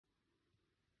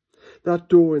That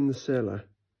door in the cellar,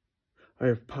 I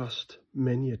have passed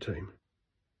many a time.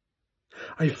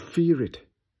 I fear it.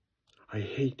 I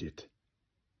hate it.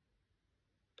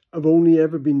 I've only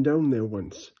ever been down there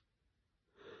once.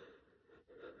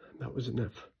 That was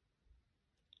enough.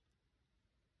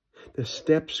 There's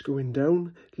steps going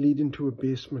down, leading to a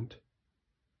basement.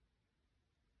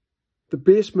 The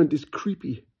basement is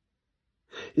creepy.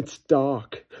 It's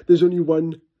dark. There's only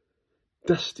one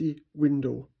dusty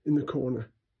window in the corner.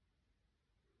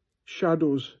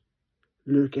 Shadows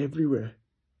lurk everywhere.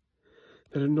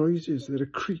 There are noises, there are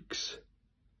creaks.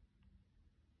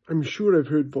 I'm sure I've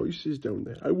heard voices down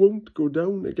there. I won't go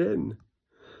down again.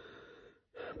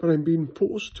 But I'm being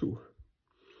forced to.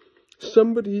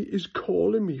 Somebody is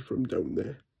calling me from down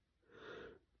there.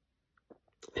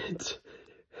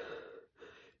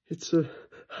 It's a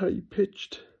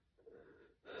high-pitched,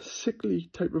 sickly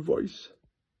type of voice.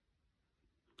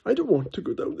 I don't want to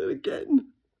go down there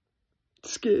again. It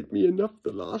scared me enough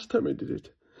the last time I did it.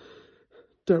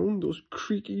 Down those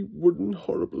creaky, wooden,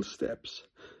 horrible steps.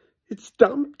 It's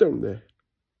damp down there.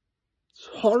 It's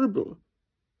horrible.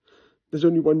 There's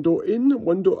only one door in and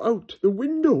one door out. The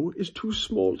window is too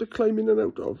small to climb in and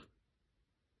out of.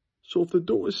 So if the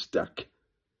door is stuck,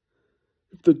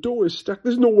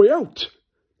 there's no way out.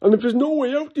 And if there's no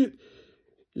way out,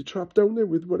 you're trapped down there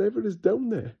with whatever is down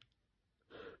there.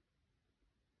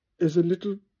 There's a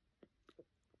little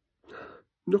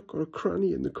nook or a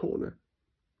cranny in the corner.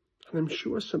 And I'm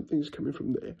sure something's coming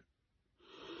from there.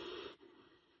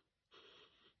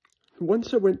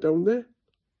 Once I went down there,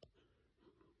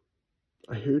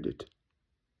 I heard it.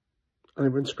 And I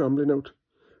went scrambling out.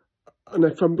 And I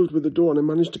fumbled with the door and I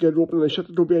managed to get it open and I shut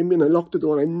the door behind me and I locked the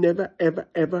door and I never, ever,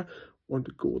 ever want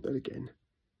to go there again.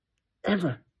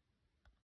 Ever.